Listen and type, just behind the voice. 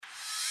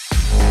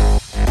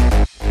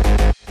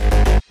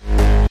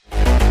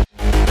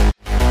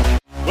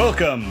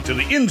Welcome to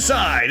the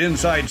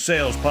Inside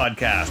Sales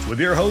Podcast with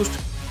your host,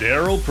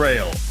 Daryl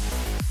Praill.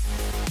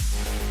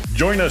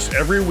 Join us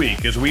every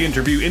week as we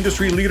interview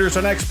industry leaders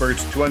and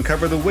experts to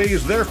uncover the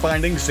ways they're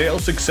finding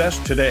sales success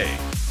today.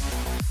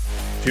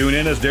 Tune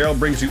in as Daryl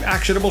brings you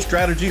actionable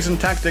strategies and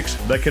tactics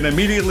that can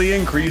immediately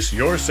increase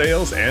your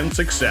sales and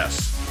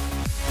success.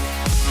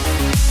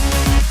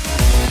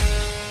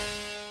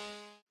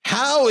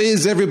 How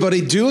is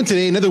everybody doing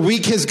today? Another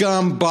week has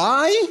gone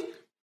by.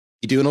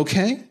 You doing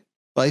okay?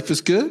 Life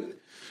is good?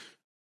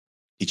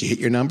 Did you hit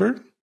your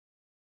number?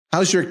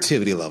 How's your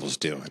activity levels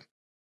doing?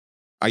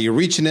 Are you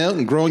reaching out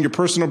and growing your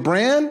personal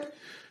brand?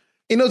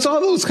 You know, it's all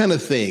those kind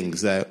of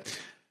things that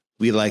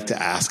we like to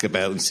ask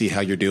about and see how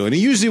you're doing. And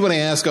usually when I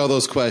ask all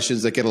those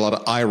questions, I get a lot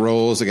of eye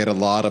rolls. I get a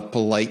lot of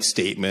polite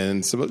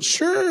statements about,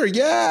 sure,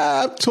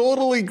 yeah, I'm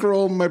totally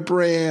growing my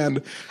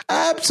brand.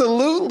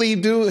 Absolutely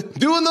doing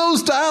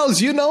those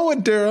dials. You know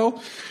it, Daryl.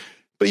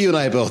 But you and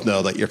I both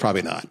know that you're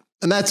probably not.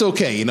 And that's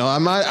okay. You know,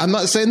 I'm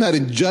not saying that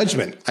in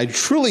judgment. I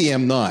truly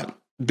am not.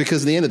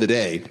 Because at the end of the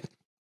day,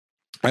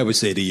 I would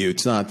say to you,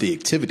 it's not the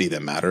activity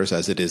that matters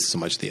as it is so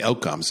much the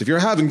outcomes. If you're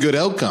having good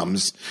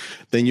outcomes,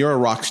 then you're a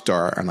rock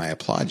star and I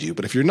applaud you.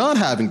 But if you're not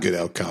having good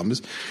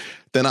outcomes,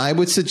 then I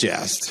would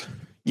suggest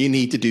you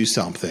need to do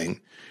something,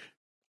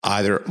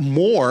 either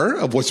more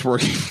of what's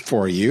working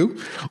for you,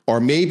 or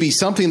maybe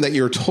something that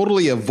you're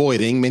totally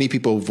avoiding. Many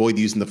people avoid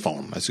using the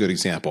phone. That's a good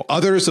example.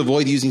 Others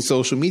avoid using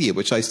social media,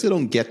 which I still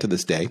don't get to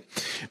this day,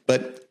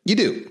 but you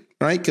do,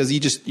 right? Because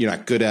you're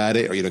not good at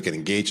it, or you don't get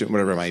engagement,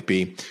 whatever it might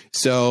be.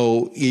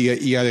 So you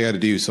either got to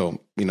do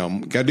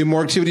got to do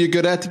more activity you're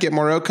good at to get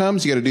more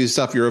outcomes. You got to do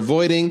stuff you're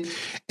avoiding.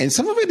 And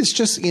some of it is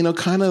just,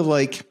 kind of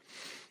like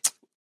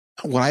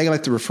what I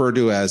like to refer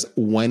to as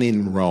when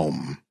in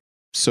Rome.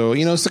 So,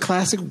 it's the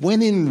classic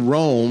when in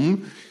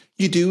Rome,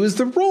 you do as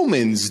the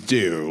Romans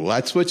do.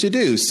 That's what you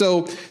do.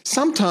 So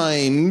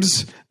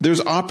sometimes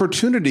there's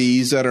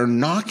opportunities that are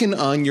knocking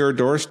on your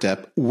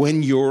doorstep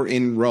when you're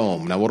in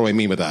Rome. Now, what do I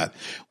mean by that?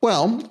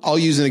 Well, I'll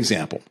use an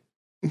example.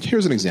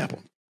 Here's an example.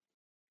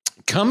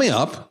 Coming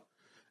up,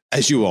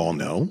 as you all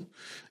know,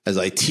 as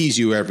I tease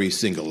you every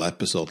single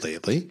episode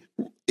lately,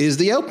 is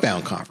the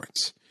Outbound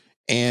Conference.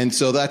 And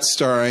so that's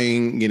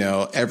starring,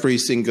 every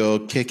single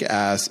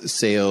kick-ass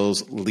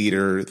sales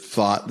leader,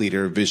 thought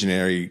leader,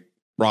 visionary,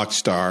 rock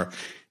star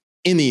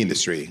in the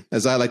industry.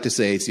 As I like to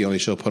say, it's the only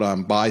show put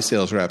on by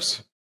sales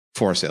reps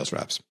for sales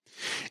reps.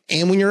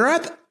 And when you're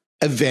at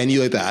a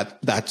venue like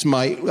that, that's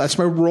my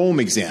Rome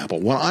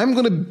example. When I'm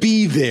going to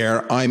be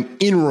there, I'm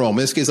in Rome.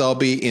 In this case, I'll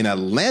be in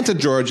Atlanta,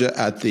 Georgia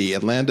at the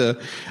Atlanta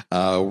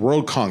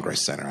World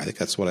Congress Center. I think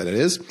that's what it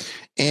is.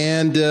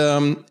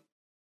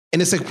 And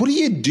it's like, what do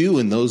you do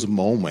in those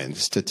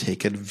moments to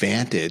take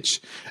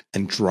advantage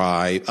and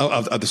drive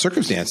of the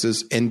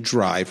circumstances and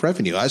drive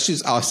revenue? I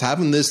was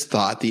having this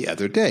thought the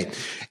other day,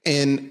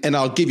 and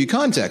I'll give you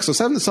context. So I was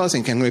having this thought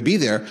saying, I'm going to be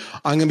there.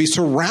 I'm going to be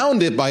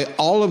surrounded by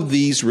all of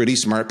these really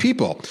smart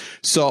people.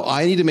 So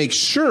I need to make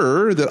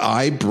sure that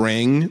I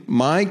bring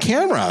my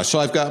camera. So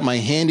I've got my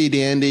handy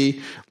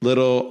dandy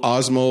little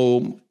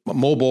Osmo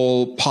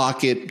Mobile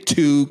Pocket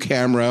 2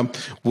 camera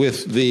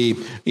with the,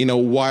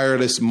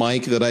 wireless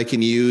mic that I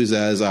can use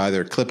as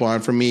either clip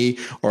on for me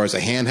or as a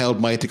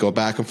handheld mic to go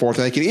back and forth.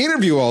 And I can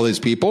interview all these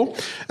people,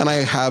 and I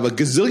have a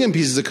gazillion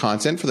pieces of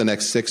content for the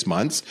next 6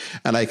 months,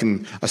 and I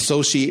can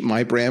associate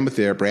my brand with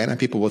their brand, and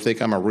people will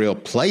think I'm a real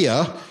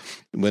player.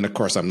 When, of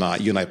course, I'm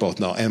not. You and I both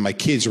know. And my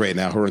kids right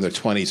now, who are in their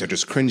 20s, are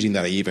just cringing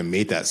that I even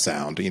made that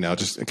sound.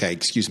 Okay,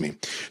 excuse me.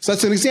 So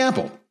that's an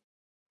example.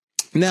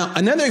 Now,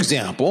 another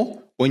example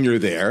when you're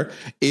there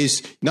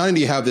is not only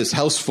do you have this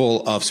house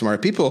full of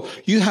smart people,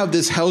 you have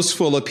this house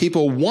full of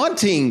people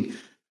wanting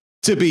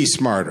to be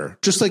smarter,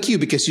 just like you,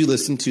 because you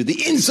listen to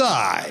the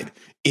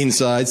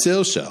Inside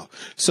Sales Show.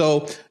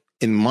 So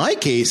in my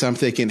case, I'm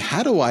thinking,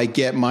 how do I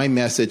get my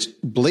message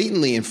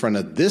blatantly in front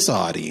of this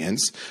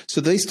audience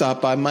so they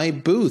stop by my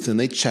booth and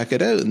they check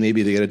it out and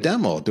maybe they get a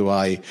demo? Do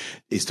I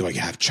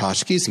have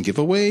tchotchkes and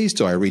giveaways?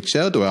 Do I reach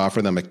out? Do I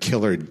offer them a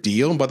killer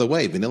deal? And by the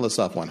way,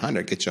 VanillaSoft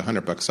 100 gets you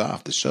 $100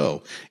 off the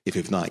show if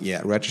you've not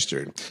yet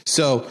registered.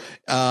 So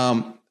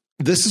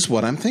this is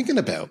what I'm thinking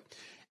about.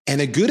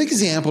 And a good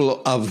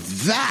example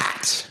of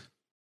that,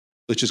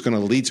 which is going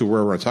to lead to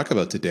where we're going to talk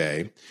about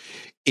today,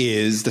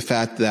 is the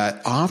fact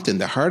that often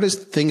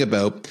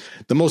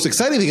the most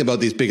exciting thing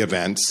about these big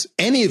events,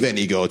 any event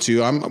you go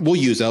to, we'll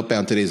use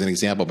Outbound today as an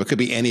example, but it could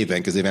be any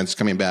event because the event's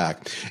coming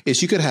back,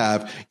 is you could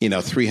have,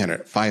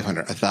 300,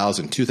 500,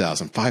 1,000,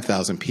 2,000,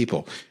 5,000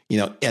 people,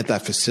 at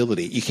that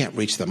facility. You can't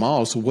reach them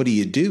all. So what do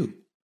you do?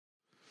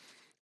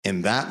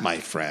 And that, my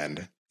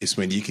friend, is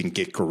when you can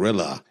get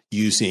guerrilla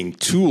using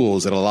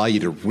tools that allow you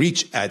to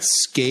reach at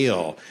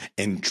scale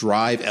and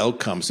drive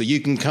outcomes. So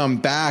you can come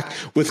back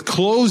with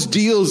closed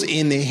deals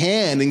in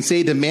hand and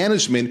say to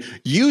management,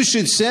 you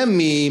should send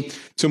me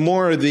to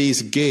more of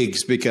these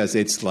gigs because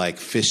it's like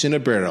fish in a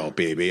barrel,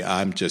 baby.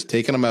 I'm just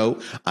taking them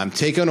out. I'm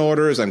taking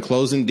orders. I'm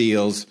closing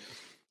deals.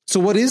 So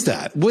what is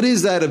that? What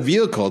is that a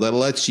vehicle that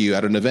lets you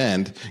at an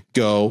event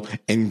go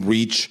and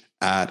reach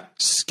at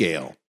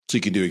scale? So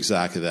you can do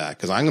exactly that,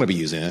 because I'm going to be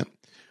using it.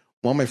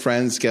 Well, my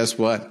friends, guess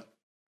what?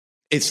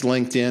 It's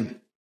LinkedIn.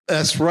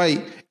 That's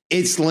right.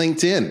 It's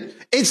LinkedIn.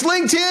 It's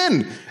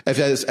LinkedIn.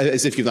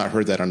 As if you've not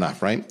heard that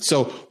enough, right?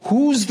 So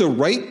who's the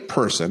right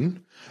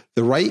person,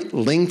 the right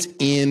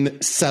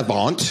LinkedIn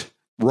savant,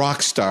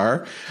 rock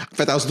star? In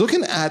fact, I was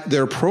looking at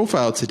their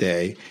profile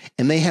today,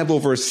 and they have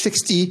over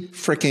 60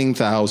 freaking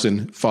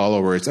thousand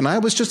followers. And I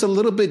was just a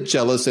little bit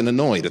jealous and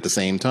annoyed at the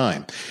same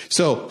time.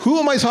 So who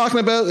am I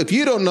talking about? If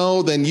you don't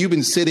know, then you've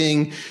been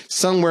sitting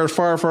somewhere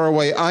far, far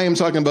away. I am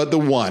talking about the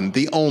one,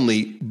 the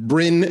only,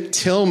 Bryn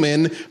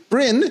Tillman.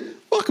 Bryn,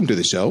 welcome to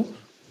the show.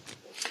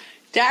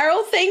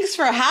 Daryl, thanks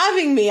for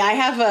having me. I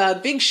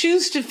have big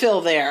shoes to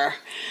fill there.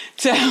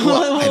 So,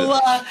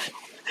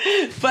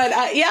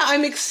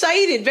 I'm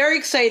excited, very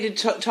excited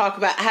to talk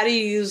about how do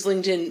you use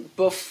LinkedIn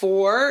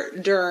before,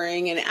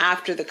 during, and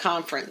after the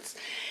conference.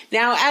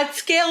 Now, at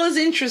scale is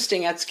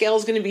interesting. At scale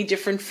is going to be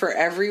different for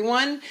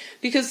everyone,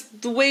 because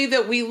the way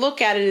that we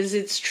look at it is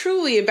it's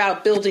truly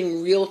about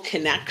building real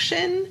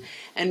connection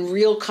and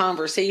real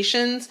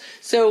conversations.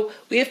 So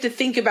we have to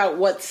think about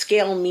what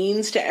scale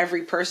means to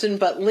every person,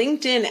 but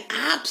LinkedIn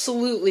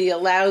absolutely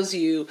allows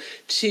you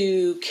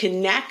to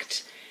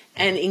connect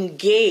and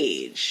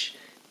engage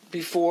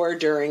before,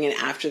 during, and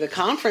after the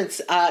conference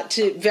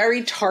to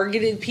very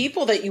targeted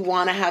people that you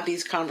want to have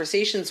these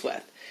conversations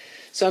with.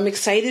 So I'm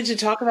excited to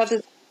talk about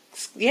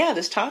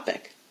this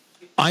topic.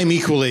 I'm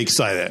equally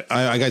excited.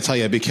 I got to tell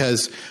you,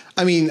 because,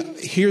 I mean,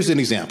 here's an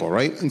example,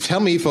 right? And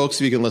tell me,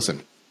 folks, if you can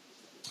listen.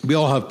 We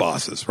all have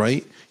bosses,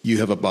 right? You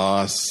have a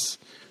boss.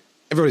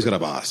 Everybody's got a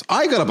boss.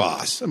 I got a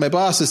boss. And my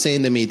boss is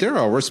saying to me,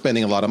 Daryl, we're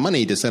spending a lot of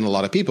money to send a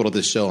lot of people to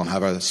this show and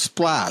have a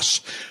splash.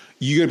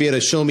 You're going to be able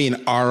to show me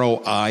an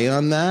ROI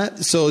on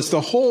that. So it's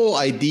the whole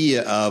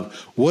idea of,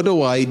 what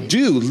do I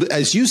do?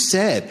 As you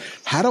said,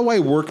 how do I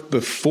work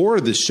before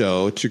the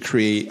show to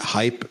create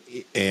hype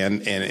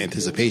and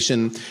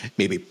anticipation,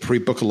 maybe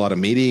pre-book a lot of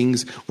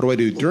meetings? What do I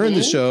do during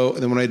the show?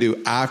 And then what do I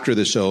do after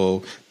the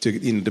show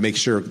to make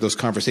sure those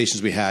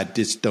conversations we had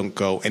just don't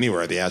go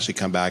anywhere? They actually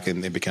come back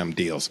and they become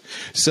deals.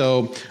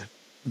 So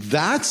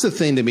that's the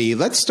thing to me.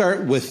 Let's just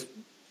start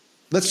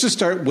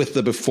with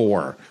the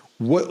before.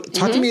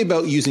 Talk to me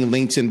about using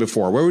LinkedIn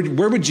before.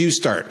 Where would you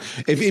start?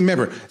 If you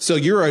remember, so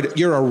you're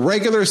a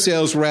regular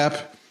sales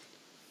rep,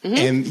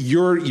 and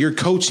you're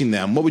coaching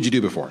them. What would you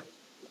do before?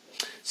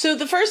 So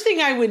the first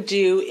thing I would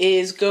do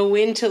is go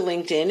into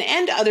LinkedIn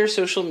and other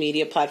social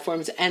media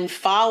platforms and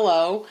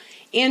follow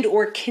and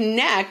or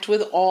connect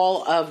with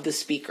all of the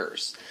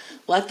speakers.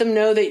 Let them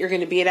know that you're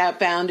going to be at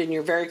Outbound and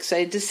you're very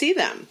excited to see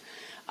them.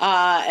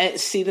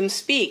 See them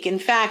speak. In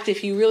fact,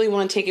 if you really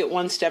want to take it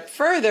one step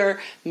further,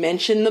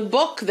 mention the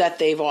book that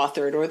they've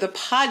authored or the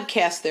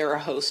podcast they're a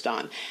host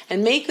on,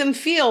 and make them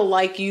feel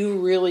like you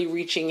really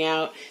reaching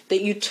out,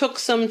 that you took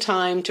some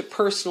time to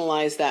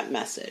personalize that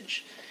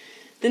message.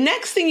 The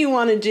next thing you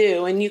want to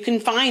do, and you can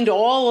find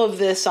all of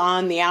this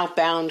on the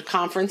Outbound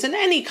conference, and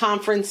any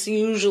conference,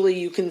 usually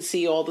you can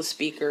see all the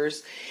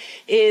speakers,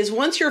 is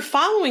once you're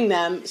following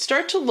them,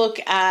 start to look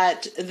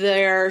at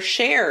their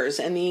shares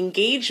and the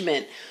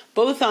engagement,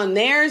 both on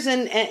theirs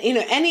and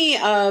any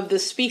of the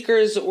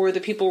speakers or the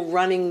people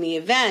running the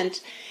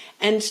event,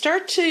 and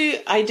start to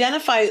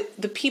identify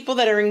the people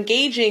that are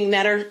engaging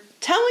that are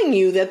telling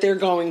you that they're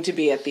going to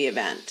be at the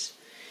event.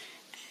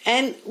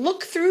 And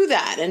look through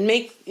that and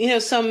make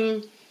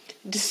some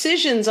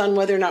decisions on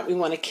whether or not we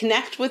want to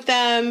connect with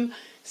them,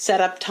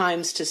 set up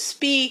times to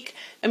speak.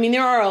 I mean,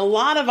 there are a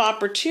lot of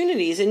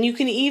opportunities, and you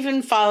can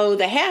even follow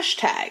the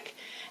hashtag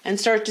and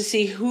start to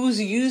see who's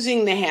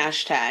using the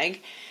hashtag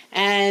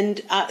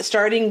and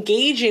start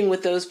engaging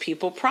with those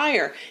people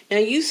prior. Now,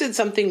 you said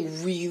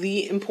something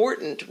really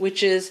important,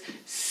 which is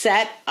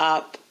set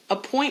up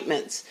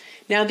appointments.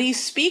 Now,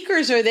 these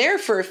speakers are there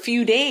for a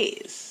few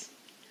days,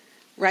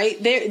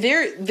 right?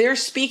 They're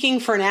speaking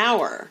for an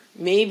hour,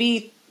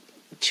 maybe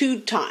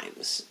 2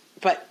 times,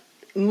 but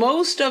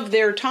most of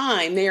their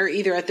time they're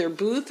either at their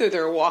booth or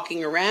they're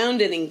walking around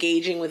and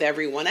engaging with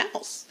everyone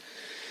else.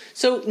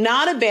 So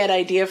not a bad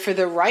idea for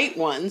the right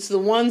ones, the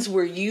ones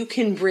where you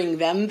can bring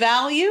them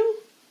value,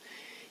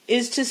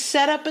 is to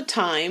set up a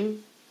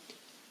time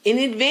in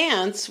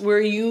advance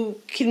where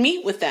you can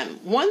meet with them.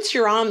 Once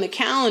you're on the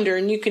calendar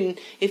and you can,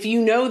 if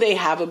you know they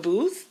have a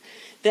booth,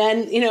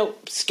 then,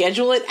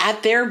 schedule it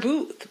at their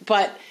booth.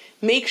 But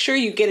make sure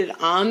you get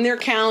it on their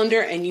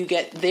calendar and you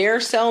get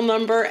their cell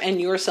number and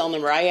your cell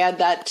number. I add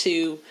that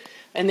too,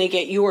 and they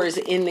get yours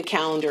in the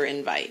calendar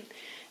invite.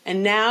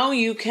 And now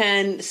you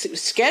can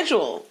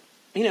schedule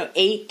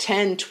 8,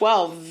 10,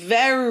 12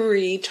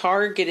 very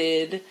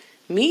targeted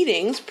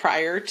meetings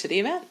prior to the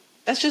event.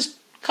 That's just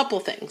a couple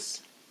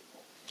things.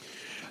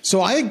 So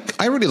I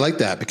really like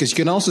that, because you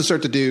can also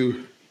start to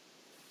do,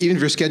 even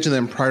if you're scheduling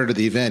them prior to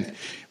the event,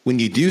 when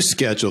you do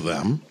schedule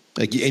them,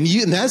 and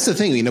that's the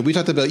thing, we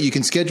talked about, you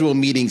can schedule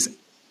meetings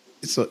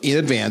in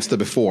advance, the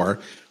before,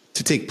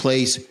 to take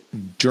place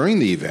during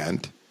the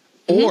event,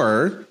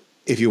 or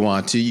if you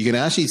want to, you can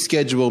actually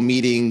schedule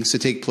meetings to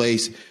take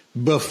place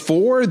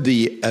before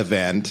the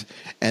event.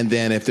 And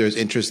then if there's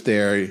interest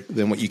there,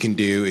 then what you can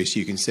do is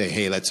you can say,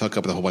 hey, let's hook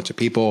up with a whole bunch of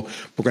people.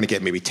 We're going to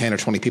get maybe 10 or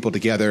 20 people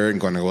together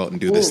and going to go out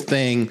and do this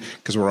thing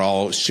because we're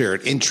all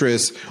shared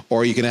interests.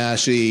 Or you can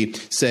actually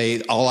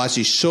say, I'll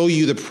actually show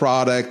you the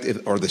product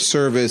or the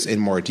service in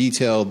more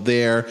detail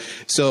there.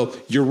 So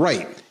you're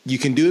right. You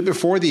can do it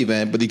before the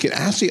event, but you can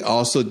actually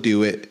also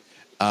do it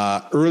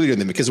earlier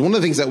than, because one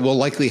of the things that will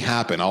likely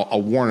happen,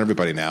 I'll warn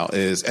everybody now,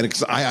 is, and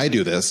because I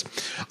do this,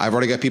 I've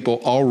already got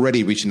people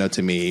already reaching out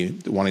to me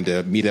wanting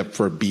to meet up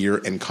for beer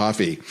and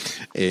coffee,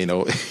 and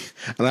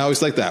I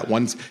always like that.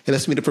 Hey,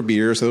 let's meet up for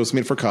beer, so let's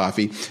meet up for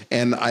coffee.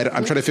 And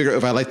I'm trying to figure out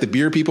if I like the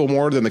beer people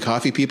more than the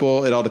coffee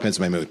people. It all depends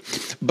on my mood.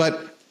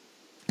 But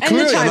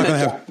clearly I'm not going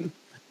to have,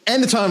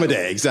 and the time of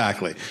day,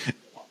 exactly.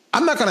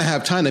 I'm not going to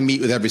have time to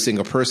meet with every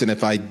single person.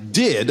 If I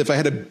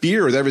had a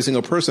beer with every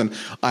single person,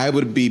 I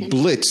would be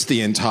blitzed the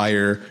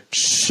entire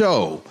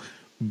show.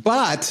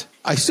 But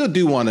I still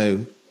do want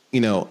to,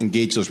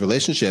 engage those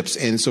relationships.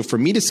 And so for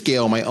me to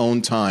scale my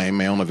own time,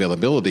 my own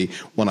availability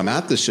when I'm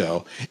at the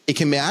show, it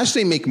can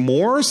actually make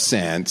more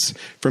sense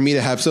for me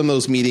to have some of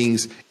those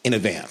meetings in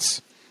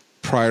advance,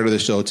 prior to the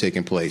show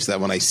taking place,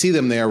 that when I see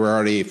them there, we're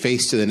already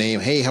face to the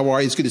name. Hey, how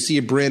are you? It's good to see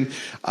you, Bryn.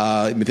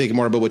 I've been thinking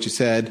more about what you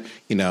said,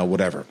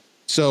 whatever.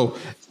 So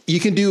you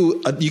can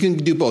do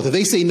both. If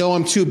they say, no,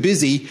 I'm too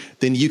busy,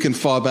 then you can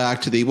fall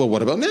back to well,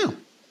 what about now?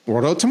 What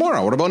about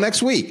tomorrow? What about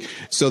next week?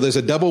 So there's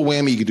a double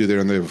whammy you could do there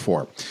and there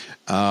before.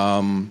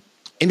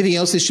 Anything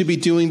else they should be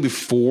doing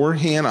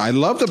beforehand? I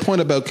love the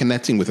point about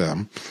connecting with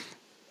them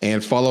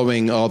and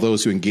following all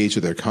those who engage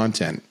with their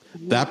content.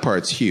 That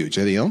part's huge.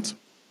 Anything else?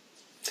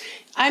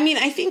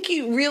 I think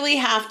you really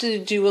have to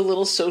do a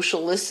little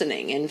social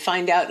listening and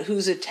find out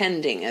who's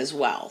attending as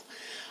well.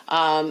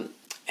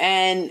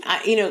 And,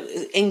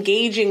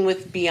 engaging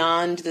with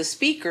beyond the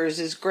speakers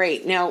is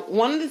great. Now,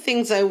 one of the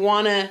things I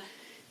want to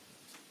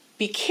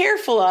be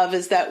careful of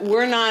is that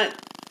we're not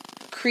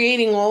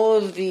creating all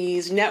of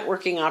these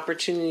networking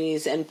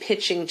opportunities and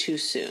pitching too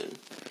soon,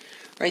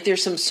 right?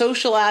 There's some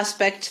social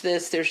aspect to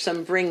this. There's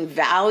some bring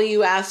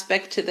value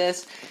aspect to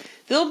this.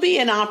 There'll be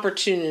an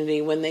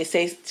opportunity when they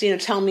say,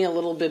 tell me a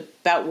little bit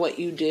about what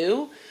you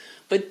do.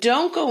 But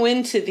don't go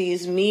into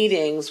these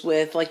meetings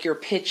with your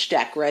pitch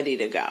deck ready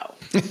to go.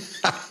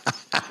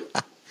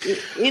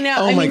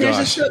 Oh my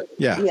gosh.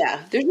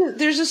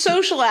 There's a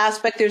social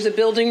aspect. There's a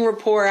building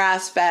rapport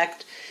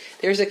aspect.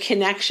 There's a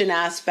connection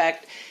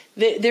aspect.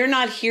 They're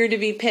not here to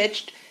be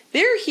pitched.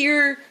 They're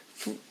here,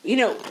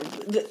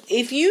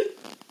 if you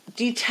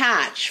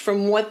detach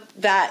from what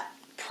that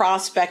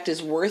prospect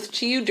is worth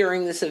to you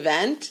during this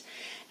event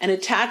and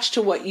attach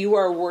to what you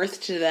are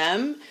worth to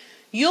them,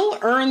 you'll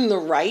earn the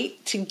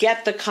right to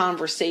get the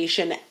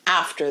conversation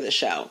after the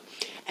show.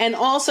 And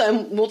also,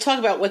 and we'll talk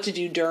about what to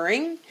do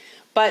during,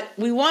 but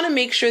we want to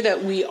make sure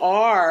that we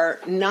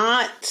are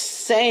not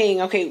saying,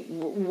 okay,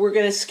 we're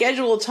going to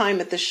schedule a time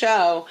at the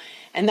show,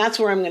 and that's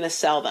where I'm going to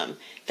sell them.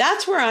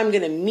 That's where I'm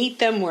going to meet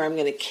them, where I'm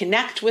going to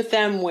connect with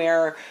them,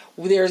 where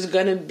there's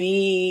going to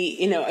be,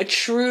 a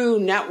true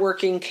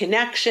networking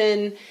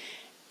connection.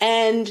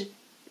 And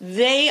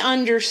they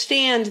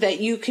understand that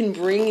you can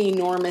bring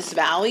enormous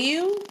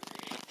value.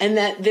 And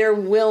that they're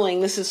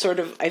willing, this is sort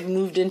of, I've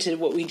moved into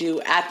what we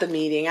do at the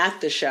meeting, at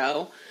the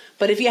show.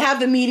 But if you have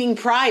the meeting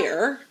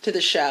prior to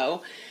the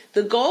show,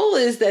 the goal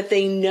is that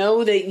they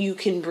know that you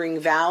can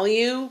bring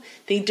value.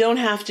 They don't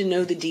have to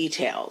know the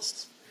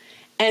details.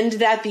 And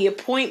that the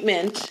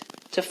appointment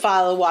to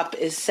follow up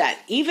is set,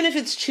 even if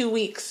it's 2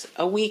 weeks,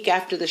 a week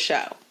after the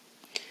show.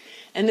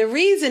 And the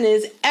reason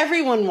is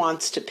everyone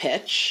wants to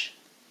pitch.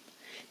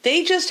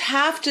 They just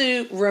have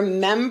to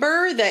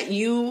remember that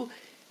you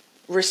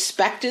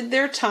respected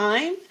their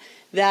time,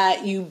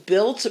 that you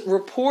built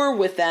rapport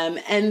with them,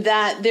 and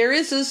that there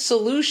is a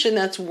solution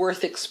that's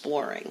worth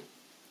exploring.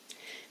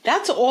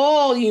 That's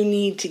all you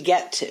need to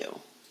get to.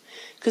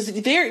 Because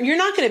you're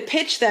not going to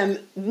pitch them.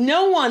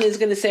 No one is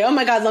going to say, oh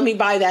my God, let me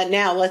buy that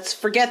now. Let's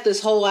forget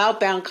this whole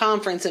outbound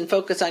conference and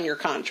focus on your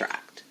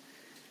contract.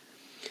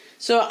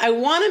 So I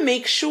want to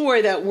make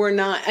sure that we're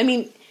not,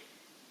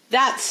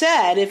 that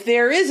said, if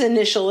there is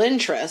initial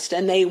interest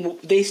and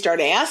they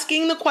start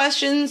asking the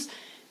questions,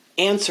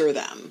 answer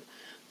them.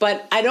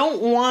 But I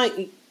don't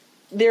want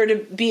there to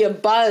be a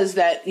buzz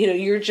that,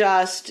 you're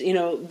just,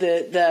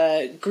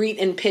 the greet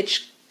and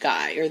pitch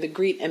guy or the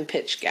greet and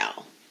pitch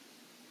gal.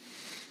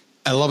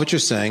 I love what you're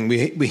saying.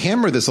 We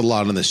hammer this a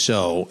lot on the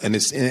show, and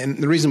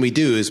the reason we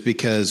do is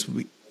because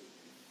we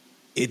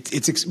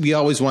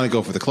always want to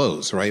go for the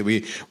close, right?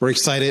 We're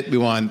excited. We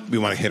want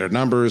to hit our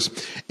numbers,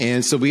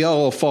 and so we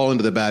all fall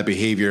into the bad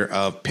behavior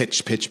of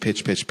pitch.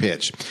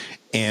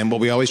 And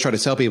what we always try to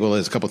tell people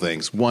is a couple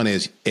things. One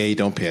is, A,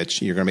 don't pitch.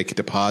 You're going to make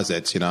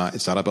deposits.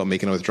 It's not about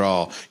making a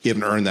withdrawal. You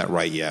haven't earned that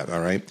right yet. All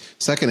right.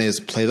 Second is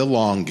play the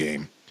long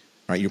game.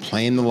 All right. You're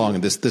playing the long game.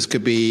 This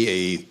could be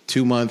a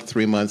 2-month,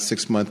 3-month,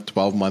 6-month,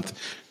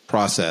 12-month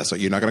process. So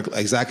you're not going to,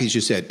 exactly as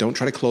you said, don't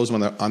try to close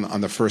them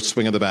on the first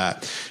swing of the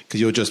bat, because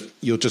you're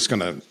just going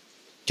to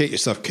get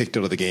yourself kicked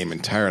out of the game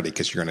entirely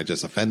because you're going to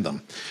just offend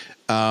them.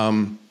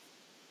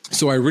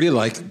 So I really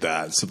like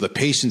that. So the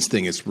patience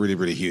thing is really,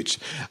 really huge.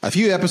 A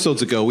few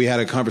episodes ago, we had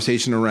a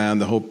conversation around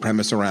the whole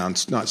premise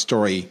around not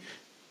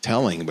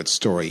storytelling, but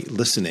story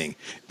listening.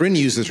 Bryn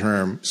used the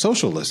term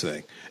social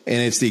listening,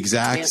 and it's the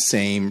exact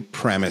same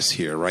premise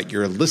here, right?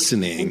 You're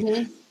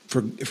listening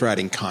for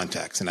adding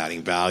context and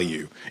adding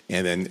value.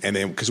 And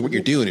then because what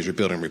you're doing is you're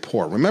building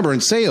rapport. Remember,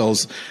 in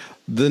sales,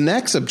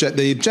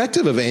 the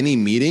objective of any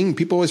meeting,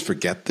 people always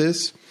forget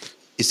this,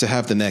 is to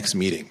have the next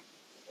meeting.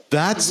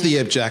 That's the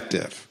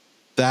objective.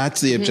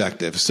 That's the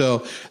objective.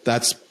 So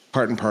that's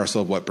part and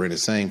parcel of what Bryn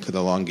is saying. Play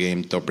the long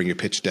game. Don't bring your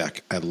pitch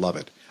deck. I love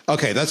it.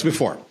 Okay, that's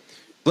before.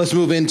 Let's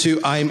move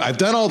into I've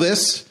done all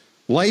this.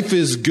 Life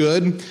is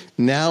good.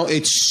 Now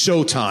it's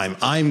showtime.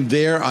 I'm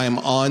there. I'm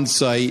on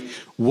site.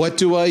 What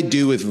do I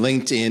do with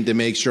LinkedIn to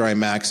make sure I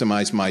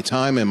maximize my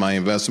time and my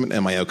investment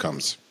and my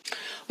outcomes?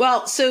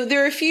 Well, so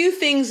there are a few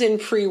things in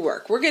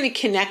pre-work. We're going to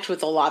connect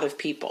with a lot of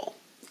people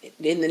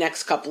in the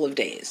next couple of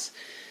days.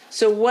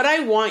 So what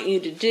I want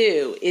you to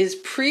do is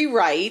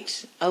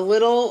pre-write a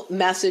little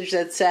message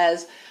that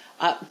says,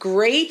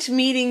 great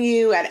meeting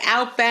you at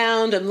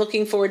Outbound. I'm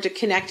looking forward to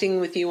connecting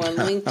with you on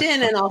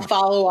LinkedIn, and I'll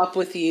follow up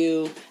with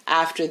you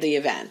after the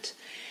event.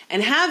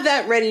 And have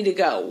that ready to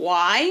go.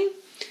 Why?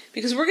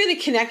 Because we're going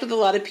to connect with a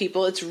lot of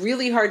people. It's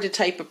really hard to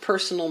type a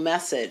personal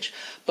message.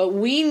 But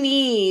we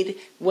need,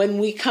 when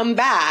we come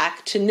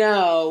back, to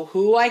know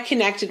who I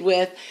connected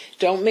with.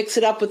 Don't mix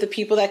it up with the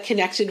people that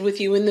connected with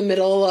you in the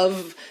middle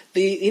of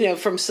the,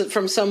 from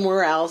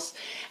somewhere else.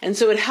 And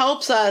so it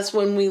helps us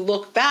when we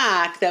look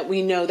back that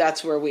we know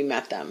that's where we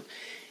met them.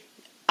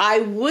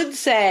 I would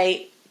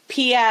say,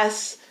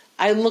 P.S.,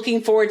 I'm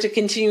looking forward to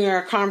continuing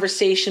our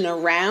conversation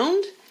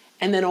around.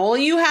 And then all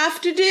you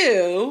have to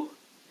do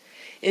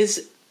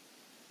is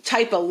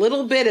type a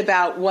little bit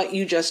about what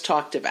you just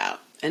talked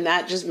about. And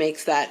that just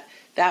makes that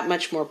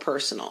much more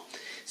personal.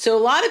 So a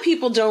lot of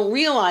people don't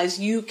realize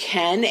you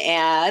can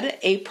add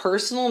a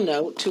personal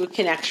note to a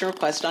connection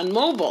request on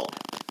mobile.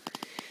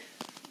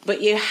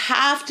 But you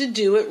have to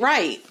do it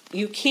right.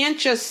 You can't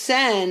just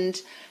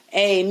send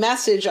a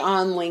message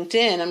on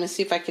LinkedIn. I'm going to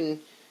see if I can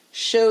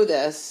show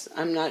this.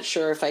 I'm not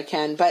sure if I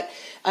can. But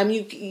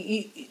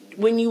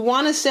when you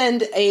want to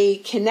send a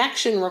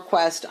connection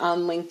request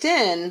on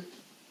LinkedIn,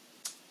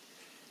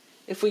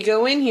 if we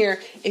go in here,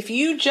 if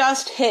you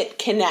just hit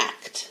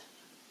connect,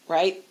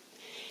 right,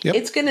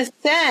 it's going to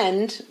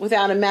send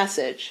without a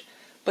message.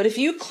 But if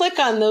you click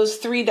on those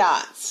three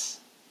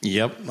dots.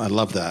 Yep, I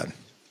love that.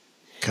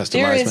 Customized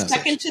there is, message.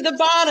 Second to the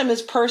bottom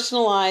is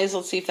personalize.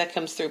 Let's see if that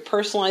comes through.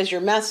 Personalize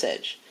your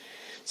message.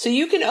 So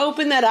you can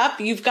open that up.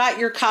 You've got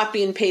your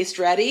copy and paste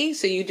ready.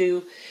 So you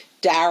do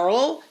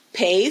Daryl,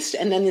 paste,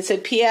 and then it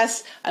said,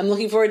 P.S., I'm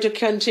looking forward to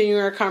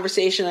continuing our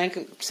conversation. I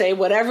can say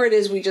whatever it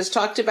is we just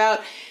talked about.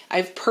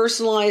 I've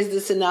personalized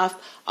this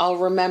enough. I'll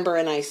remember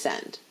and I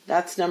send.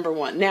 That's number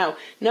one. Now,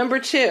 number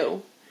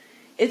two,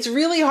 it's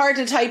really hard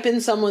to type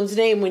in someone's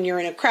name when you're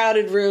in a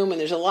crowded room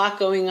and there's a lot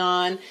going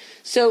on.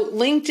 So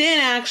LinkedIn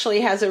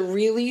actually has a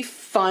really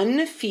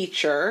fun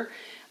feature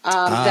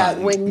that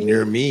when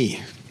near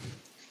me.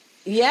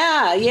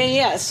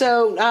 Yeah.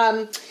 So,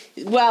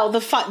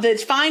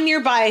 the Find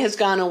Nearby has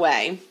gone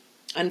away,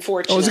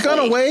 unfortunately. Oh, has it gone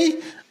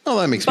away? Oh,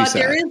 that makes me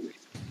sad.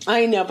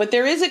 I know, but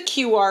there is a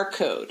QR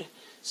code.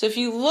 So if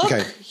you look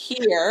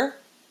here,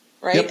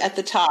 at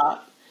the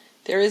top,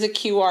 there is a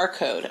QR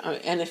code.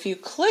 And if you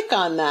click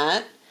on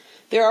that,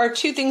 there are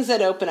two things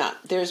that open up.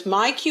 There's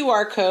my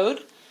QR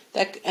code,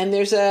 and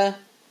there's a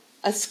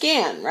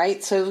scan,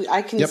 right? So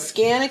I can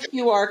scan a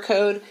QR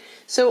code.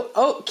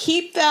 So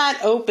keep that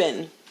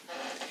open.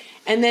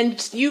 And then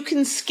you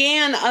can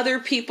scan other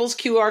people's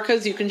QR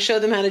codes. You can show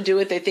them how to do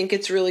it. They think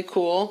it's really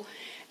cool.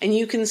 And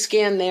you can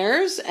scan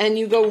theirs, and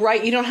you go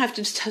right. You don't have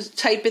to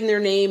type in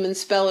their name and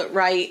spell it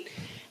right.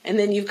 And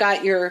then you've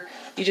got you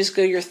just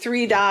go your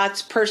three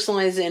dots,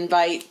 personalize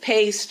invite,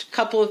 paste,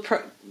 couple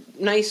of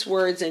nice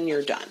words, and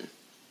you're done.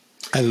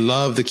 I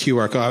love the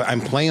QR code.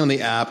 I'm playing on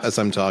the app as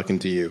I'm talking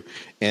to you,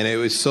 and it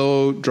was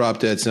so drop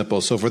dead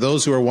simple. So for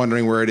those who are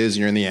wondering where it is, and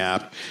you're in the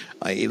app.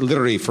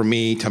 Literally, for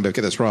me, tell me if I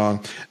get this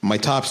wrong, my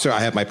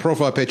I have my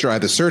profile picture, I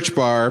have the search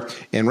bar,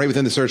 and right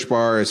within the search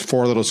bar is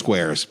 4 little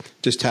squares.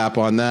 Just tap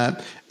on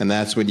that, and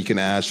that's when you can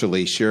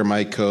actually share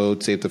my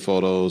code, save the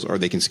photos, or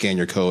they can scan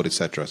your code,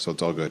 etc. So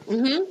it's all good.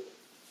 Mm-hmm.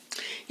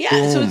 Yeah,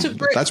 boom. So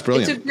That's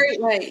brilliant. It's a great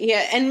way.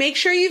 Yeah, and make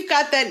sure you've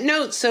got that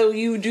note so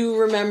you do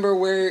remember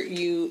where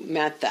you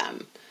met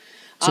them.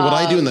 So what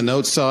I do in the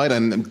notes side,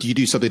 and do you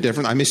do something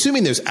different? I'm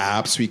assuming there's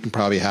apps where you can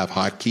probably have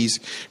hotkeys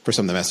for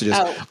some of the messages.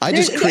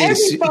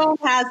 Every phone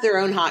has their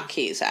own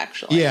hotkeys,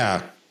 actually.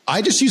 Yeah.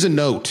 I just use a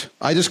note.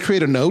 I just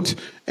create a note,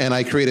 and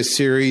I create a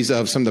series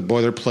of some of the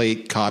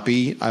boilerplate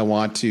copy I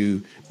want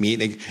to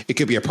meet. It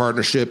could be a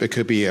partnership. It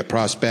could be a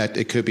prospect.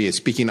 It could be a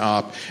speaking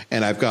op.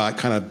 And I've got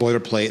kind of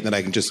boilerplate that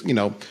I can just,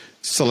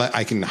 select.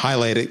 I can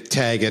highlight it,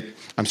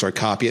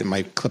 copy it in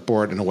my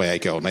clipboard, and away I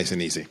go. Nice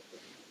and easy.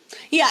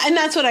 Yeah, and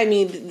that's what I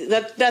mean.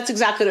 That's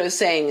exactly what I was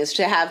saying, is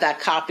to have that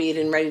copied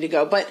and ready to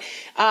go. But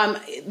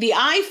the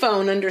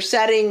iPhone, under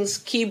settings,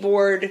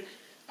 keyboard,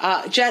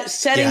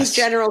 settings,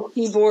 general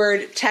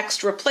keyboard,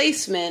 text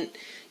replacement,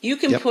 you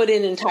can put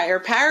in entire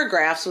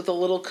paragraphs with a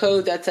little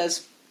code that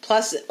says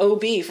plus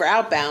OB for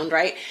outbound,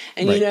 right?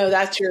 And you know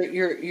that's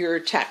your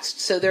text.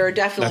 So there are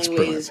definitely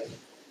ways.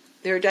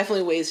 There are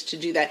definitely ways to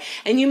do that.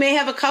 And you may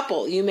have a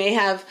couple. You may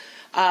have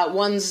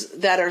ones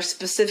that are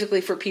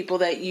specifically for people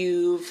that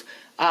you've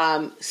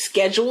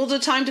scheduled a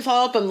time to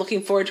follow up. I'm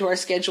looking forward to our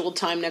scheduled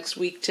time next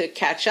week to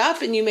catch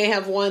up. And you may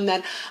have one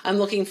that I'm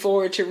looking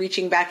forward to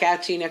reaching back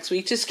out to you next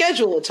week to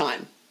schedule a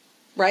time,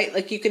 right?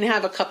 Like you can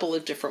have a couple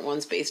of different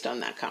ones based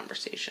on that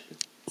conversation.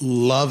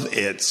 Love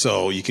it.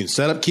 So you can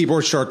set up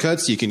keyboard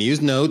shortcuts. You can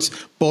use notes.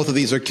 Both of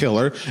these are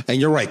killer.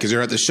 And you're right, because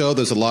you're at the show.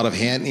 There's a lot of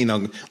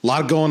a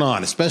lot going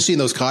on, especially in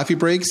those coffee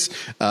breaks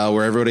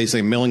where everybody's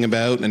like milling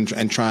about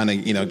and trying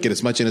to, get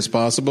as much in as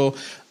possible.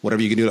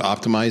 Whatever you can do to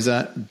optimize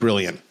that.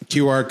 Brilliant.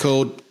 QR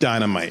code,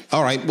 dynamite.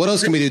 All right. What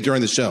else can we do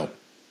during the show?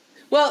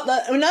 Well,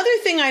 another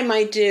thing I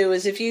might do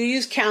is if you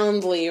use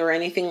Calendly or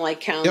anything like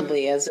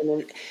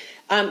Calendly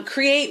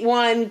create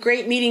one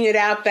great meeting at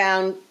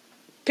Outbound.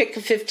 Pick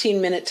a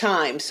 15-minute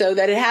time so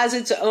that it has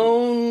its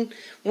own,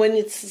 when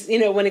it's,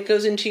 when it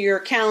goes into your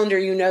calendar,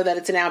 that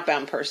it's an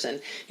outbound person.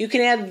 You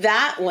can add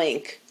that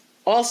link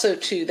also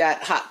to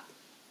that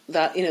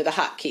the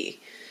hotkey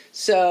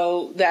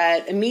so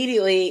that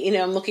immediately,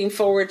 I'm looking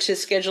forward to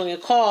scheduling a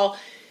call.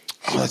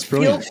 Oh, that's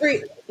brilliant. Feel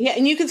free. Yeah.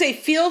 And you can say,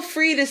 feel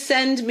free to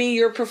send me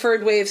your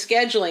preferred way of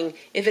scheduling.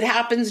 If it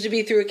happens to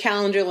be through a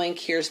calendar link,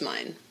 here's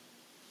mine.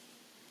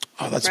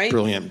 Oh, that's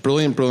brilliant.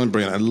 Brilliant.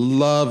 I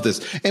love this.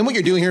 And what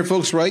you're doing here,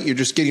 folks, right? You're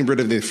just getting rid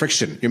of the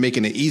friction. You're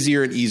making it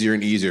easier and easier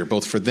and easier,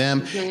 both for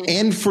them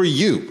and for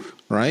you,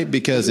 right?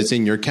 Because it's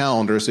in your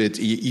calendar. So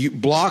you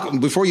block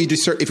before you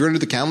just start. If you're into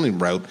the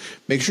calendaring route,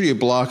 make sure you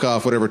block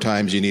off whatever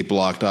times you need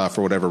blocked off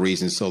for whatever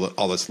reason, so that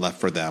all that's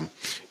left for them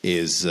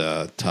is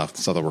tough.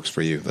 So that works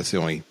for you. That's the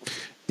only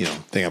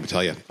thing I would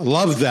tell you. I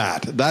love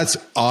that. That's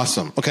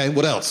awesome. Okay,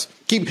 what else?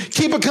 Keep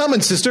it coming,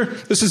 sister.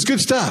 This is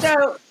good stuff.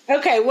 So,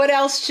 okay, what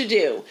else to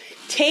do?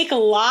 Take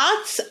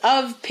lots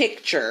of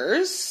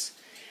pictures,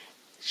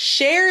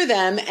 share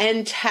them,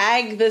 and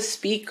tag the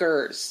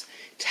speakers.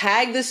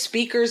 Tag the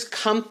speaker's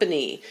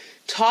company.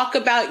 Talk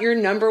about your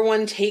number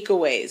one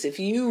takeaways. If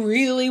you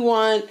really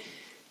want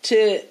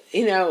to,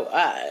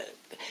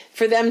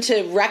 for them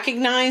to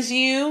recognize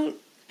you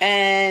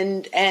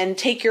and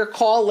take your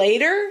call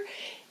later,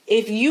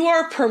 if you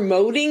are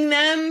promoting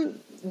them,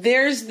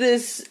 there's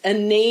this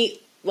innate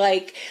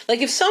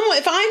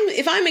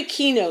if I'm a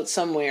keynote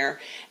somewhere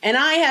and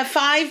I have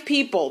 5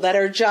 people that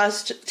are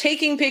just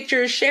taking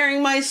pictures,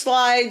 sharing my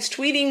slides,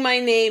 tweeting my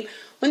name,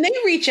 when they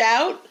reach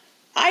out,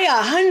 I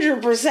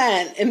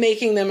 100% am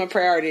making them a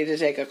priority to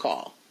take a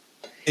call.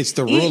 It's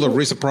the rule of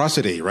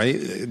reciprocity, right?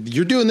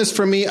 You're doing this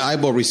for me, I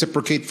will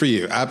reciprocate for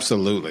you.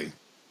 Absolutely.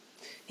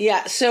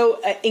 Yeah. So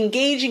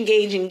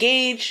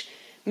engage.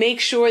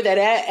 Make sure that,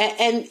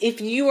 and if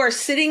you are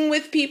sitting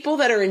with people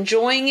that are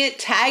enjoying it,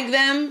 tag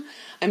them.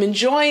 I'm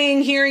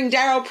enjoying hearing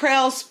Daryl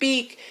Praill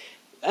speak.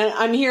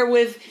 I'm here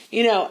with,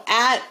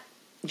 at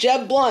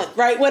Jeb Blunt,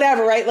 right?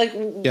 Whatever, right?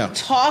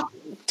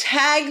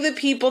 Tag the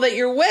people that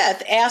you're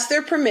with. Ask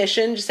their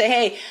permission. Just say,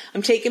 hey,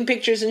 I'm taking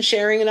pictures and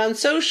sharing it on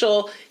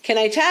social. Can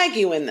I tag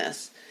you in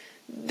this?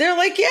 They're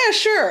like, yeah,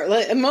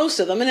 sure.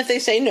 Most of them. And if they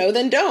say no,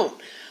 then don't.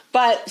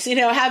 But,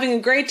 having a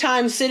great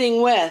time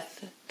sitting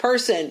with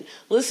person,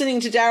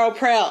 listening to Daryl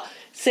Praill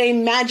say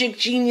magic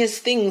genius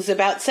things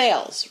about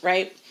sales,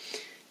 right?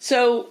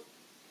 So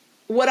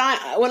what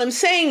I'm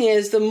saying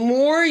is the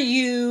more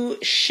you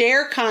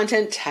share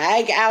content,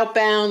 tag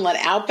outbound,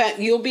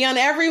 you'll be on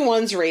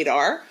everyone's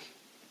radar.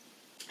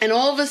 And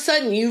all of a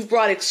sudden you've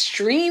brought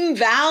extreme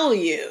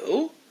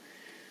value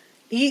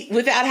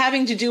without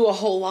having to do a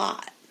whole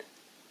lot.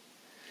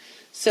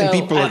 So and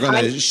people are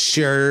going to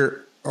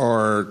share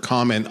or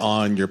comment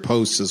on your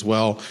posts as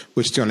well,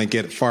 which is going to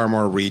get far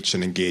more reach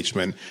and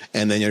engagement.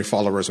 And then your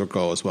followers will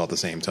grow as well at the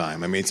same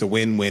time. I mean, it's a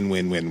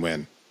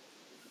win-win-win-win-win.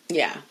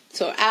 Yeah.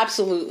 So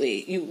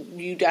absolutely,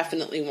 you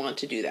definitely want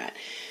to do that.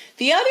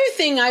 The other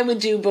thing I would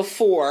do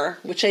before,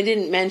 which I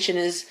didn't mention,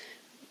 is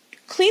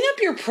clean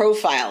up your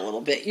profile a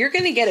little bit. You're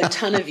going to get a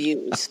ton of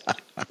views.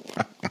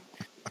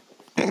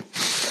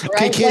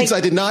 Okay, kids, I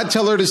did not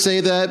tell her to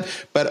say that,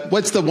 but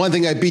what's the one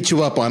thing I beat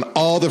you up on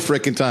all the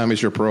frickin' time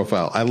is your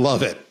profile. I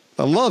love it.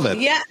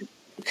 Yeah.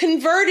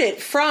 Convert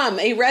it from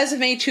a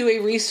resume to a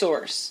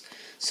resource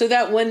so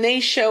that when they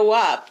show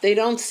up, they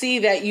don't see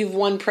that you've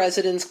won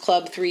President's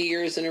Club 3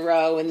 years in a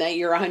row and that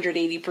you're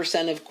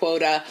 180% of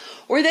quota,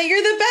 or that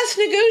you're the best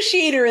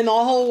negotiator in the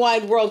whole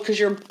wide world, because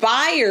your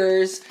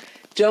buyers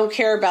don't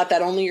care about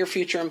that, only your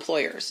future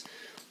employers.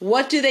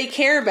 What do they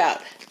care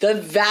about? The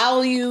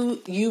value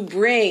you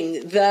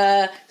bring,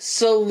 the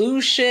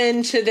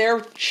solution to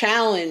their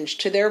challenge,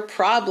 to their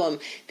problem.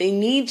 They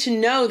need to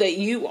know that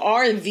you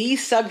are the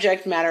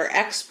subject matter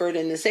expert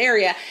in this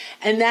area,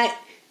 and that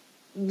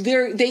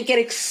they get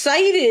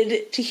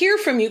excited to hear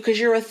from you because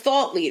you're a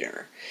thought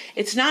leader.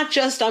 It's not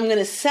just I'm going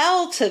to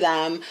sell to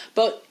them,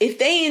 but if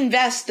they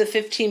invest the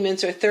 15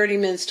 minutes or 30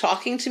 minutes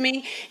talking to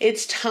me,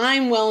 it's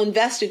time well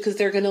invested because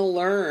they're going to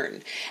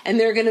learn. And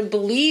they're going to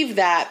believe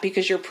that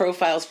because your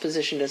profile is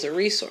positioned as a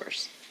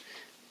resource.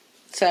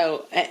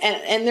 So,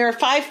 and there are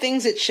 5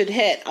 things it should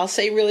hit. I'll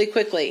say really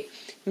quickly.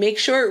 Make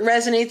sure it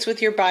resonates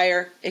with your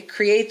buyer. It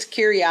creates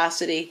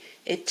curiosity.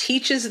 It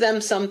teaches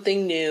them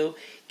something new,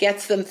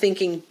 gets them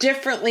thinking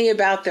differently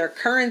about their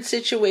current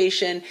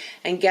situation,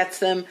 and gets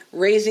them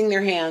raising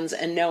their hands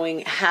and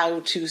knowing how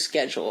to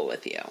schedule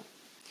with you.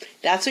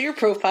 That's what your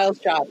profile's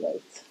job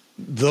is.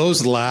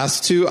 Those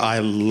last 2, I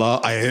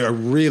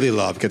really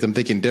love. Get them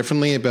thinking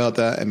differently about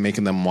that and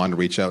making them want to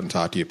reach out and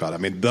talk to you about it. I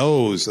mean,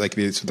 those, like,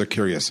 they're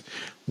curious.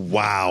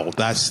 Wow,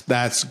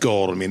 that's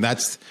gold. I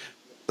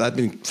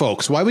mean,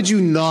 folks, why would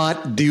you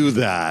not do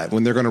that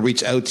when they're going to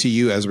reach out to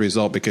you as a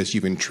result because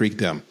you've intrigued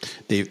them?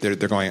 They're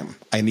going,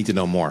 I need to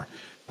know more.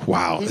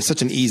 Wow, It's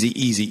such an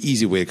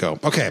easy way to go.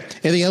 Okay,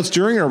 anything else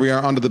during, or are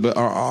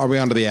we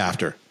on to the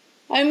after?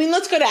 I mean,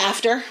 let's go to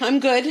after. I'm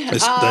good.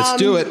 Let's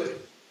do it.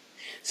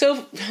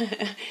 So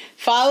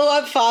follow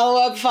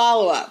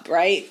up,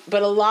 right?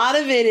 But a lot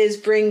of it is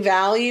bring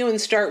value and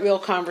start real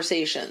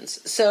conversations.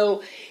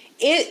 So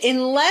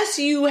unless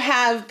you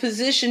have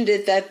positioned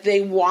it that they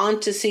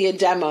want to see a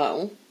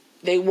demo,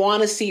 they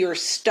want to see your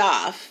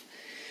stuff,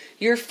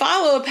 your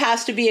follow-up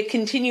has to be a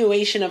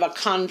continuation of a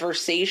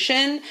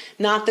conversation,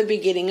 not the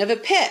beginning of a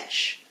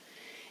pitch.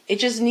 It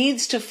just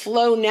needs to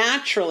flow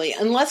naturally,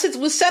 unless it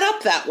was set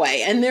up that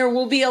way. And there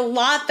will be a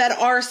lot that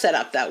are set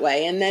up that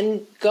way, and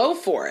then go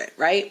for it,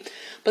 right?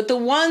 But the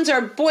ones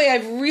are, boy,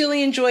 I've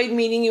really enjoyed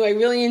meeting you. I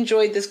really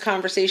enjoyed this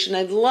conversation.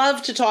 I'd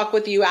love to talk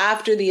with you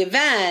after the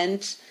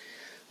event.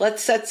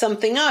 Let's set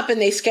something up,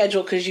 and they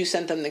schedule because you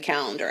sent them the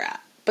calendar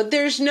app. But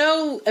there's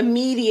no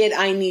immediate,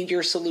 I need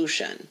your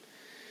solution.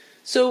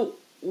 So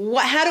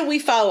how do we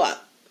follow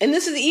up? And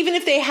this is even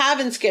if they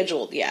haven't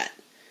scheduled yet.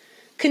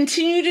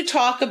 Continue to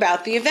talk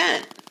about the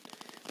event,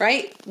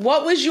 right?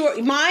 What was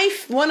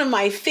one of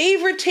my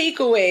favorite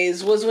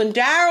takeaways was when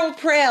Daryl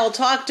Praill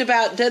talked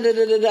about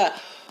da-da-da-da-da.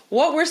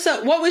 What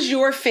was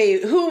your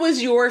favorite? Who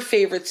was your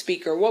favorite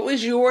speaker? What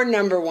was your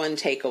number one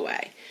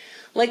takeaway?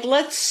 Like,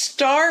 let's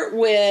start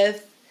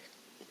with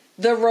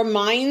the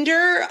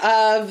reminder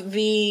of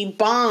the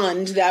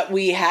bond that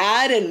we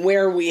had and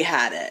where we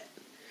had it.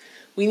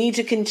 We need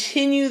to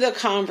continue the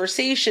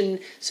conversation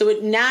so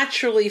it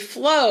naturally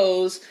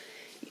flows.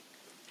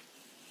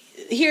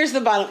 Here's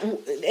the bottom,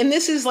 and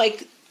this is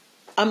like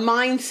a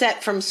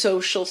mindset from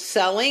social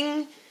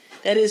selling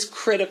that is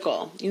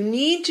critical. You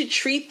need to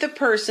treat the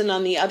person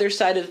on the other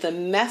side of the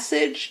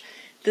message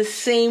the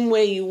same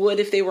way you would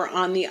if they were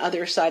on the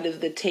other side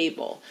of the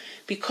table.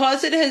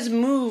 Because it has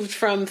moved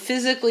from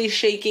physically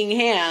shaking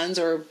hands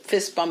or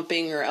fist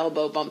bumping or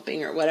elbow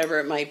bumping or whatever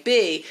it might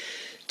be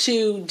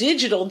to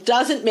digital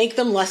doesn't make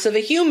them less of a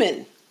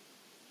human.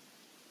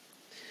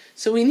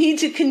 So we need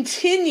to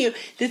continue.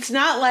 It's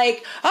not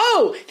like,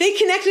 oh, they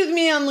connected with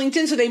me on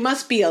LinkedIn, so they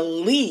must be a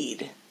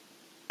lead.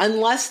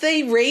 Unless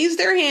they raise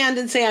their hand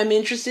and say, I'm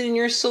interested in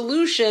your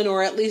solution,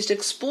 or at least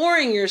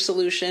exploring your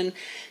solution,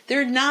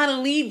 they're not a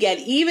lead yet.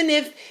 Even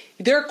if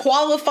they're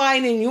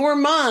qualified in your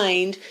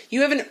mind,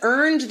 you haven't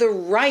earned the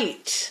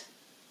right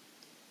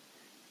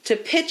to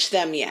pitch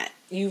them yet.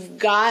 You've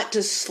got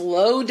to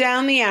slow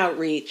down the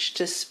outreach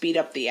to speed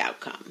up the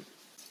outcome.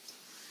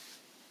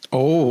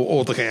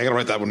 Oh, okay. I got to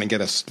write that one and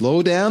get a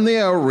slow down the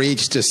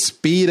outreach to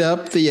speed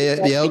up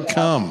the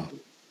outcome.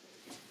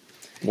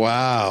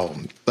 Wow,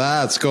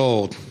 that's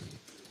gold.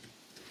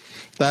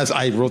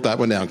 I wrote that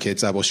one down,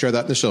 kids. I will share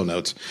that in the show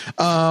notes.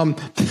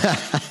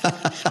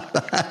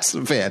 That's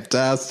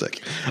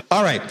fantastic.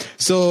 All right,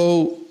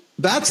 so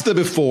that's the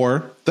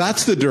before,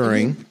 that's the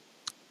during,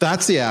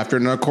 that's the after,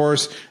 and of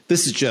course, we're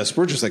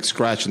just like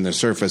scratching the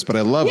surface. But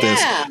I love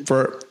this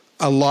for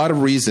a lot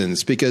of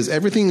reasons, because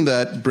everything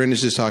that Bryn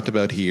has just talked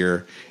about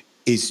here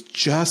is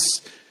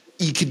just.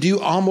 You could do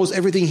almost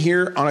everything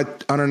here on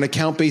an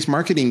account-based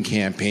marketing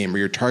campaign where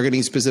you're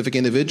targeting specific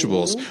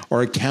individuals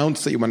or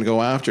accounts that you want to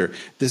go after.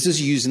 This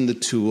is using the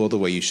tool the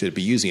way you should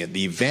be using it.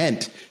 The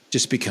event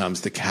just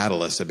becomes the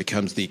catalyst. It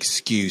becomes the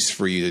excuse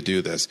for you to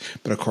do this.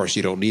 But of course,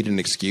 you don't need an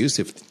excuse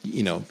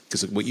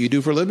because what you do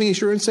for a living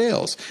is you're in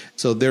sales.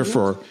 So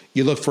therefore,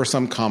 you look for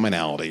some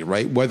commonality,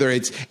 right?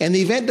 And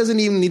the event doesn't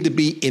even need to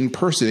be in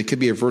person. It could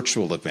be a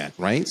virtual event,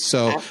 right?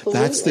 So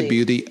That's the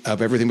beauty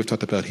of everything we've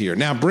talked about here.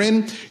 Now,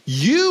 Bryn,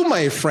 you,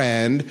 my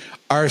friend,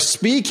 are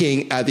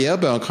speaking at the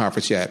Outbound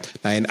Conference yet.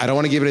 And I don't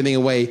want to give anything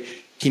away.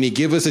 Can you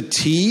give us a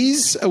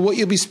tease of what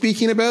you'll be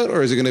speaking about,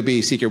 or is it going to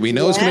be secret? We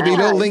know it's going to be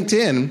about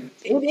LinkedIn.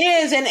 It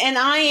is, and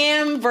I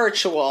am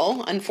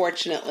virtual,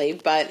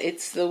 unfortunately, but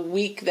it's the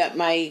week that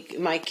my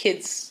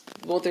kids,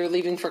 they're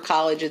leaving for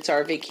college. It's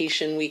our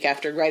vacation week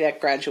right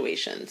at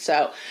graduation.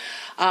 So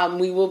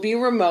we will be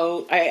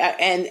remote,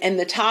 and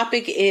the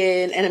topic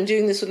and I'm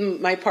doing this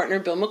with my partner,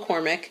 Bill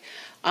McCormick,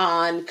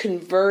 on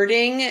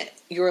converting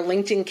your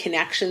LinkedIn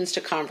connections to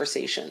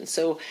conversations.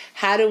 So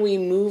how do we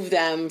move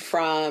them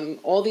from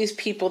all these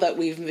people that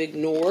we've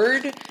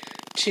ignored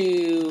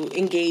to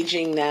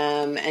engaging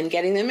them and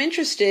getting them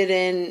interested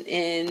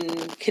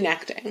in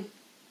connecting?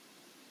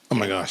 Oh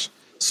my gosh.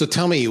 So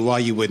tell me why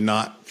you would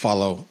not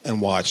follow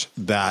and watch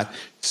that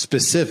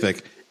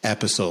specific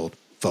episode,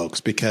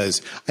 folks,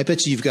 because I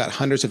bet you've got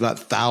hundreds, if not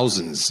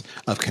thousands,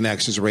 of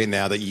connections right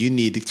now that you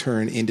need to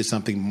turn into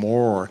something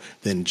more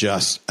than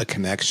just a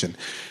connection.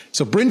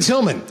 So Bryn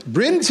Tillman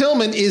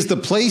is the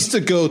place to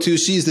go to.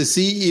 She's the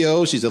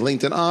CEO. She's a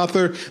LinkedIn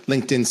author,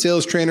 LinkedIn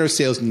sales trainer,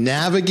 sales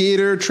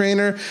navigator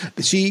trainer.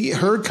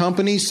 Her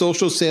company,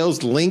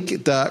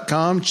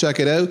 socialsaleslink.com. Check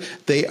it out.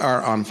 They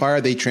are on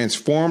fire. They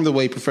transform the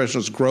way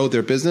professionals grow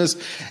their business.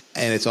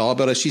 And it's all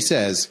about, as she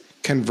says,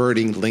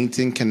 converting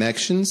LinkedIn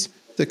connections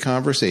to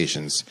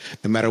conversations.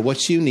 No matter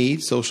what you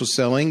need, social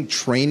selling,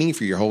 training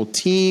for your whole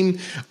team,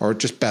 or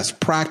just best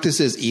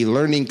practices,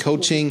 e-learning,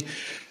 coaching,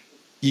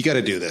 you got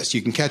to do this.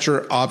 You can catch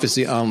her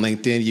obviously on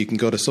LinkedIn. You can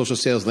go to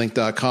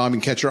socialsaleslink.com.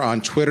 You can catch her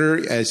on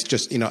Twitter as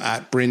just,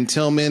 at Bryn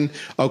Tillman.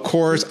 Of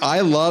course,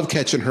 I love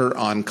catching her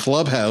on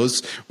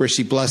Clubhouse, where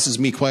she blesses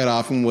me quite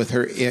often with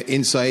her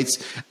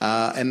insights.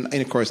 And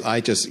of course,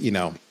 I just,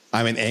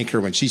 I'm an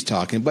anchor when she's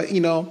talking, but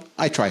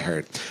I try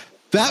hard.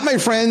 That, my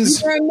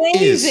friends, you're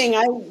amazing.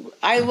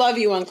 I love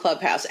you on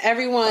Clubhouse.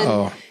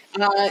 Everyone,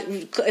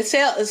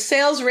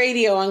 sales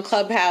radio on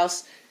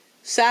Clubhouse,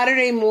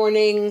 Saturday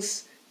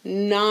mornings,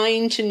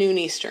 9 to noon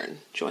Eastern.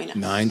 Join us.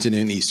 9 to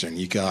noon Eastern.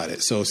 You got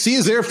it. So see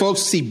us there,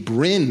 folks. See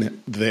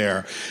Bryn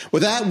there.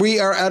 With that, we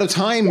are out of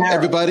time,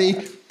 everybody.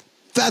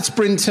 That's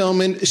Bryn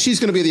Tillman.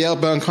 She's going to be at the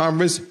Outbound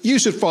Conference. You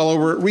should follow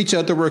her, reach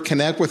out to her,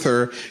 connect with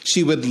her.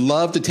 She would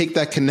love to take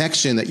that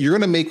connection that you're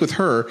going to make with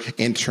her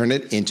and turn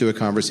it into a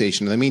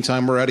conversation. In the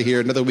meantime, we're out of here.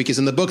 Another week is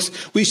in the books.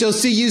 We shall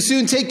see you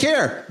soon. Take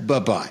care.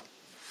 Bye-bye.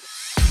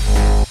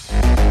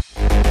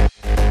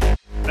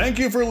 Thank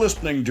you for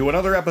listening to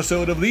another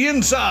episode of the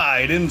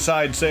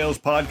Inside Sales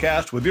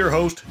Podcast with your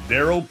host,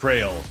 Daryl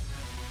Praill.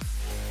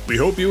 We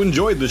hope you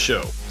enjoyed the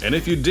show, and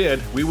if you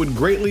did, we would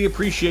greatly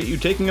appreciate you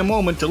taking a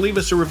moment to leave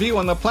us a review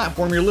on the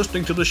platform you're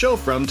listening to the show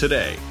from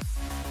today.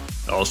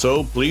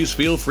 Also, please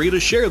feel free to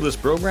share this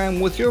program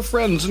with your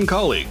friends and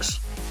colleagues.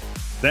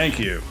 Thank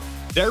you.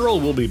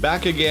 Daryl will be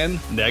back again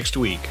next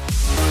week.